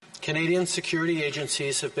Canadian security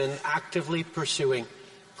agencies have been actively pursuing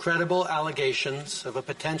credible allegations of a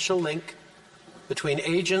potential link between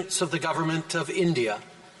agents of the government of India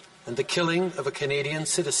and the killing of a Canadian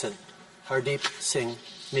citizen, Hardeep Singh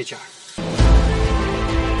Nijjar.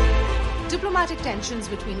 Diplomatic tensions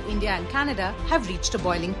between India and Canada have reached a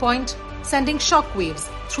boiling point, sending shockwaves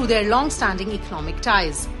through their long-standing economic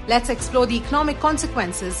ties. Let's explore the economic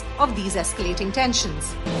consequences of these escalating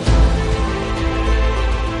tensions.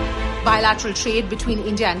 Bilateral trade between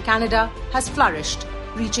India and Canada has flourished,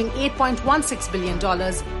 reaching $8.16 billion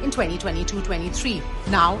in 2022-23.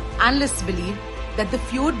 Now, analysts believe that the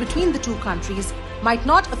feud between the two countries might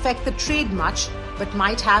not affect the trade much, but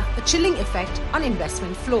might have a chilling effect on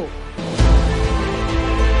investment flow.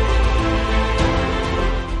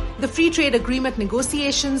 The free trade agreement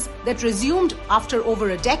negotiations that resumed after over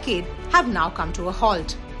a decade have now come to a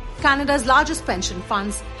halt. Canada's largest pension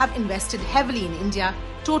funds have invested heavily in India,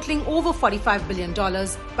 totaling over $45 billion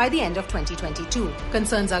by the end of 2022.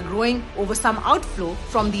 Concerns are growing over some outflow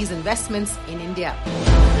from these investments in India.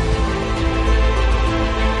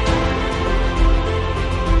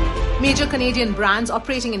 Major Canadian brands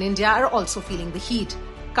operating in India are also feeling the heat.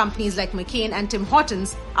 Companies like McCain and Tim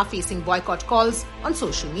Hortons are facing boycott calls on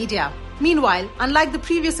social media. Meanwhile, unlike the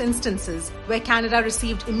previous instances where Canada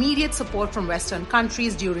received immediate support from Western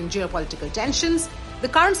countries during geopolitical tensions, the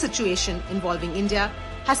current situation involving India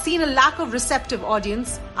has seen a lack of receptive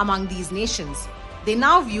audience among these nations. They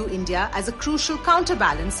now view India as a crucial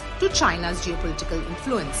counterbalance to China's geopolitical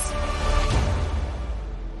influence.